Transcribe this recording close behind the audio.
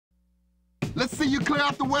Let's see you clear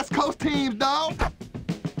out the West Coast teams, dog.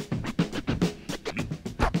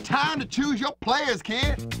 Time to choose your players,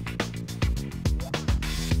 kid.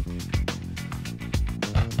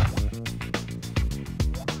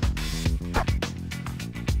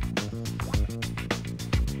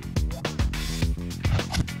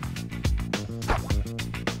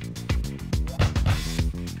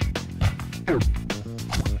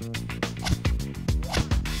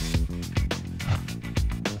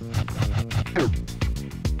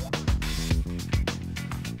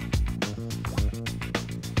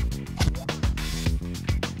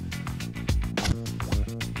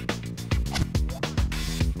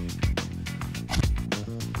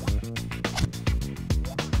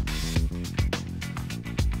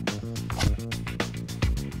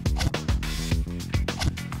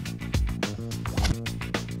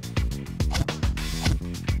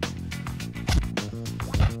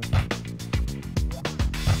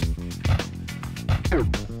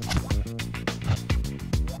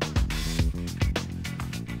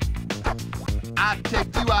 I'll check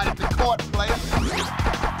you out at the court, player.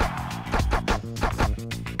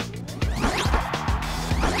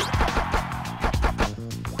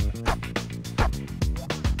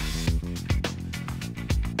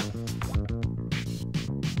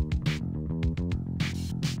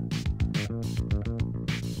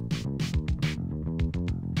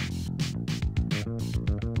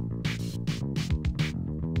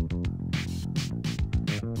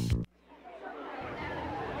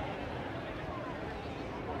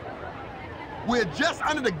 We're just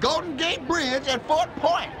under the Golden Gate Bridge at Fort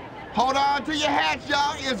Point. Hold on to your hats,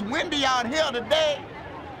 y'all. It's windy out here today.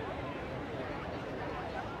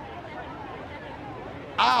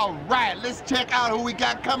 All right, let's check out who we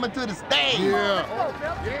got coming to the stage. Yeah.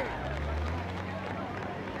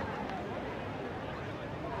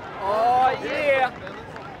 Oh, yeah.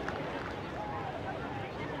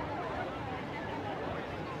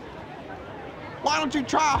 Why don't you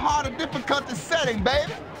try a harder difficulty setting,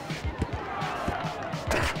 baby?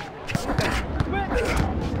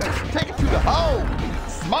 Take it to the hole.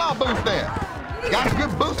 Small boost there. Got a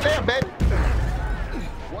good boost there, baby.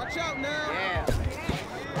 Watch out now. Yeah.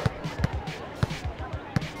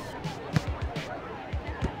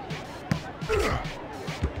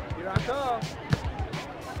 Here I come.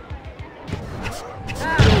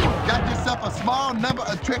 Got yourself a small number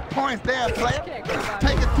of trick points there, player.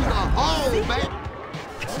 Take it to the hole, baby.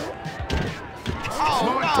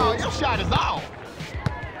 Oh, no, your shot is off.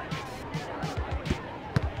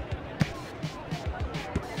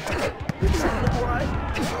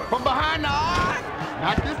 From behind the arc?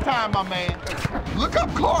 Not this time, my man. Look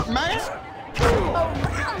up court, man.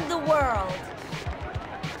 Around the world.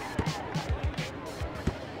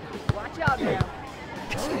 Watch out now.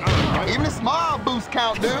 Even a small boost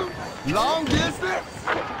count, dude. Long distance.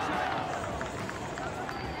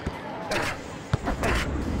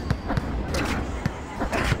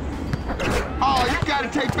 Oh, you gotta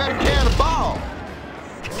take better care of the ball.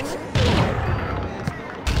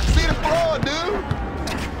 See the floor, dude.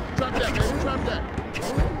 Drop that, baby. Drop that.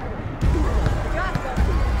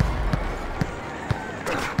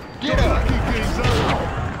 Get up.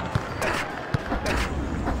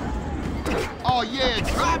 Oh, yeah,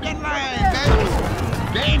 drop that line,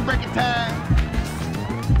 baby. Game breaking time.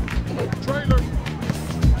 Trailer.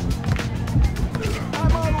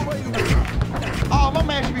 I'm on the way. Oh, my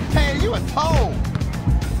man should be paying you a toll.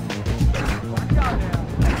 Watch out now.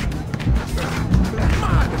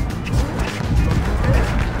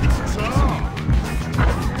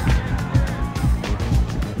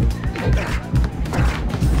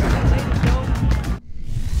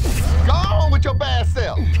 Go on with your bad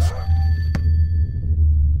self.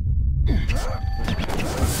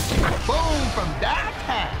 Boom from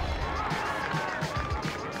downtown.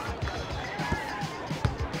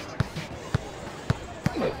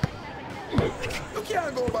 You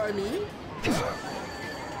can't go by me.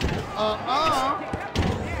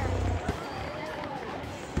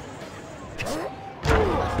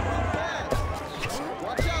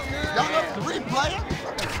 Watch out now. Y'all up 3, player?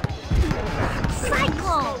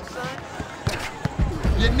 Cyclone.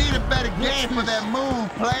 You need a better game for that move,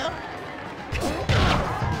 player.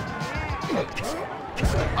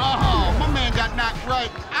 Oh, my man got knocked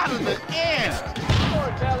right out of the air.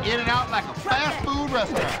 In and out like a fast food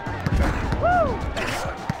restaurant. Woo!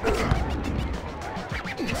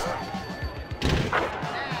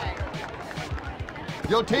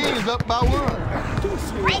 Your team's up by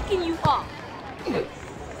 1. Breaking you off.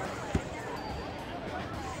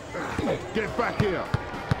 Get back here.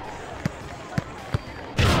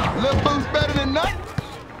 Little boost better than nothing.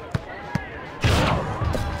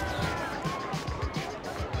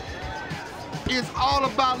 It's all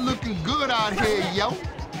about looking good out here, yo.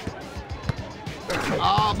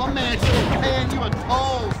 Oh, my man should be paying you a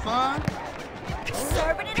toll, son.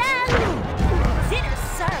 Serving it up. Dinner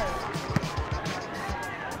served.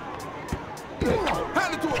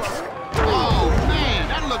 Hand it to her. Oh, man,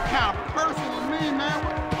 that look kind of personal to me, man.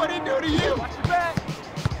 What'd he do to you? Watch your back.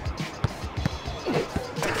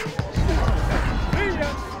 See ya.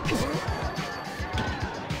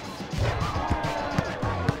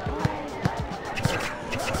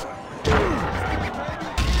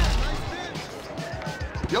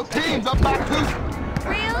 Your team's up by 2.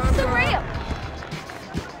 Real surreal.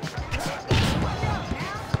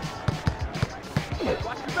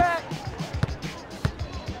 Watch your back.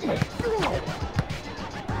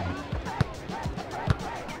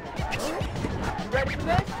 You ready for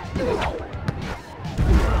this?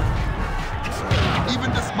 Even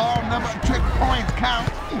the small number of trick points count.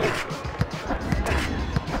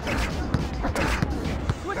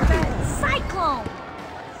 Look at that cyclone.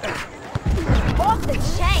 Off the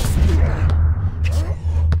chain.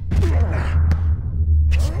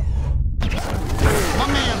 My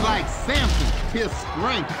man's like Samson. His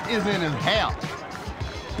strength is in his health.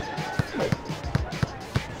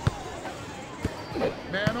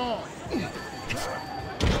 Man on.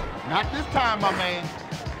 Not this time, my man.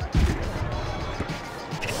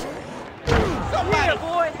 Somebody,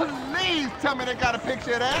 boy. please tell me they got a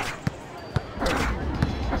picture of that.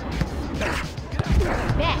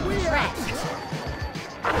 Back track.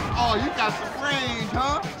 Oh, you got some range,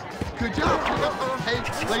 huh? Could y'all pick up the tape,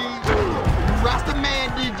 please? Rasta Man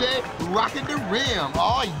DJ, rocking the rim.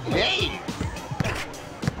 Oh, yeah.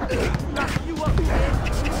 Knocking you up, man.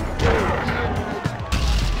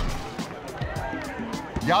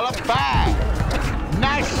 Y'all are 5.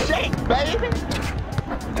 Nice shake, baby.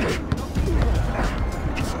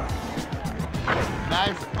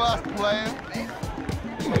 Nice bust, player.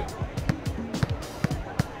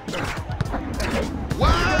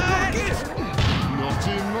 What? Not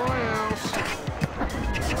in my house.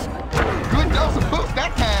 Good dose of boost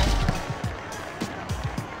that time.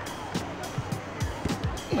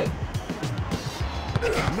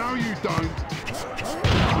 No, you don't.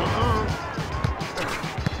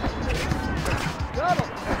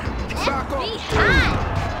 Back up. Behind.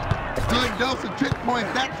 Good dose of trick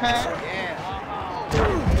points that time.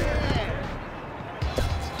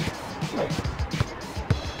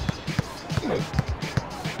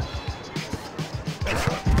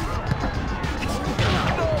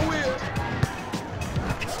 Nowhere.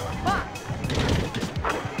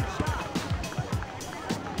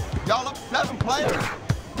 Y'all up 7 players.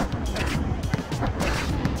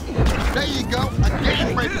 There you go. A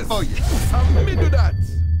game breaker for you. Let me do that.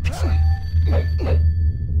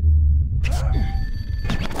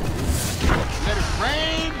 Let it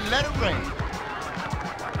rain, let it rain.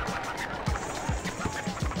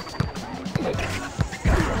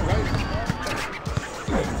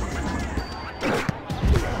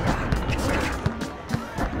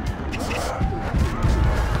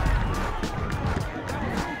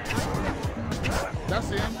 That's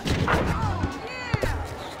him.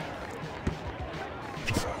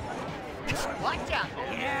 Watch out.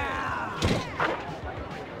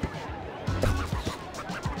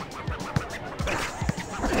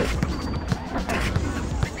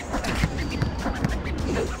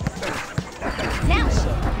 Down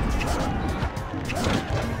shit.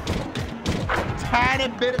 Tiny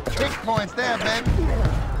bit of trick points there, baby.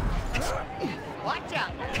 Watch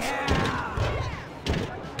out.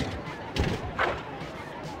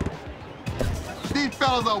 These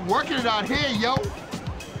fellas are working it out here, yo.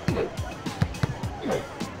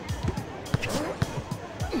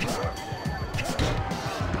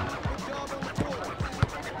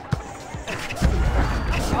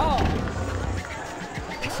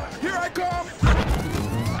 Here I come.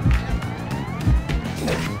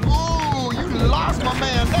 Ooh, you lost my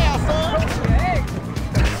man there, son. Lost the egg.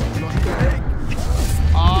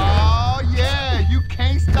 Oh, yeah, you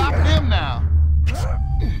can't stop him now.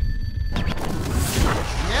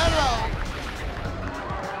 Yellow.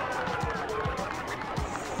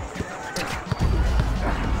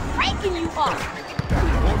 Breaking you off.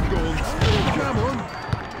 I'm gone. Come on.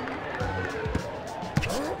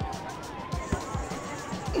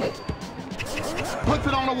 Puts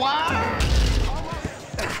it on the wire.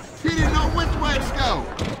 He didn't know which way to go.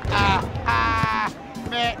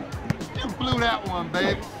 Man, you blew that one,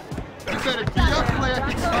 baby. You better tee up, player.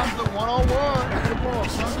 Here comes the one-on-one. The ball,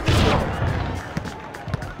 son. Let's go.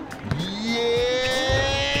 Yeah!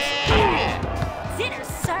 Dinner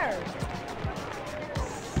served.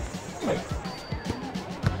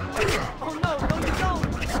 Oh no, no you don't.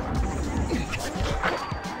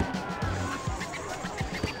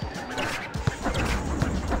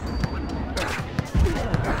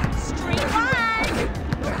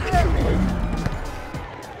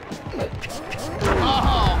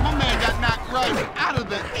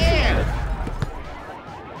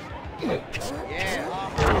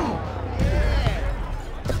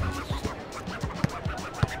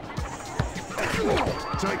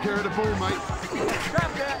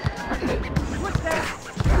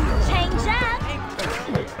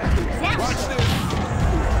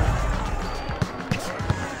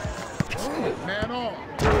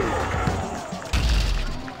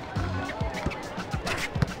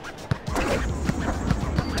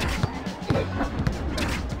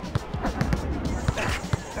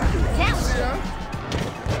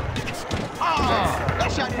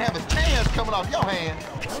 coming off your hand.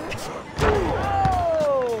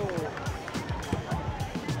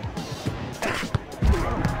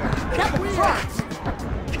 Double cross.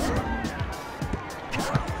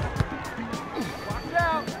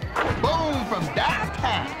 Boom from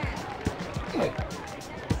downtown.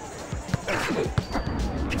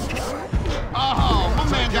 Oh, my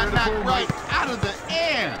man got knocked right out of the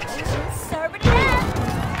air. Serving it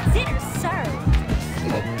up. Dinner served.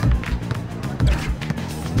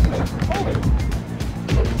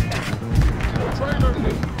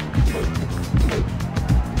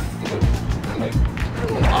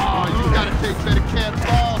 Oh, you gotta take better care of the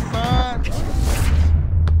ball, son.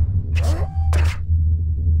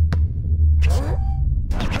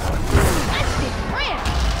 That's big rim.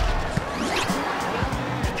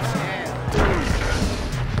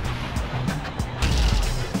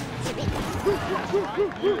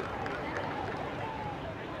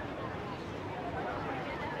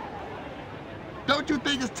 Don't you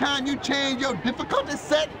think it's time you change your difficulty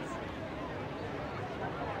settings?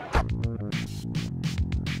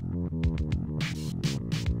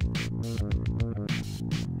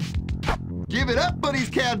 Give it up for these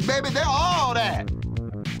cats, baby. They're all that.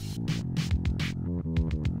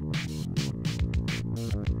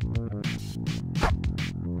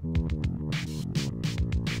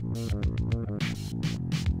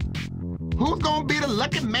 Who's gonna be the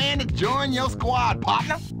lucky man to join your squad,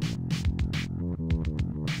 partner?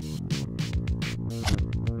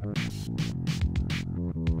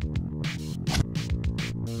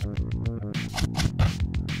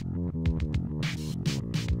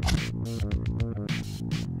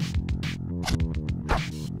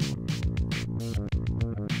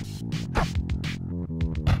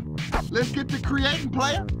 Let's get to creating,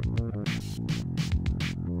 player.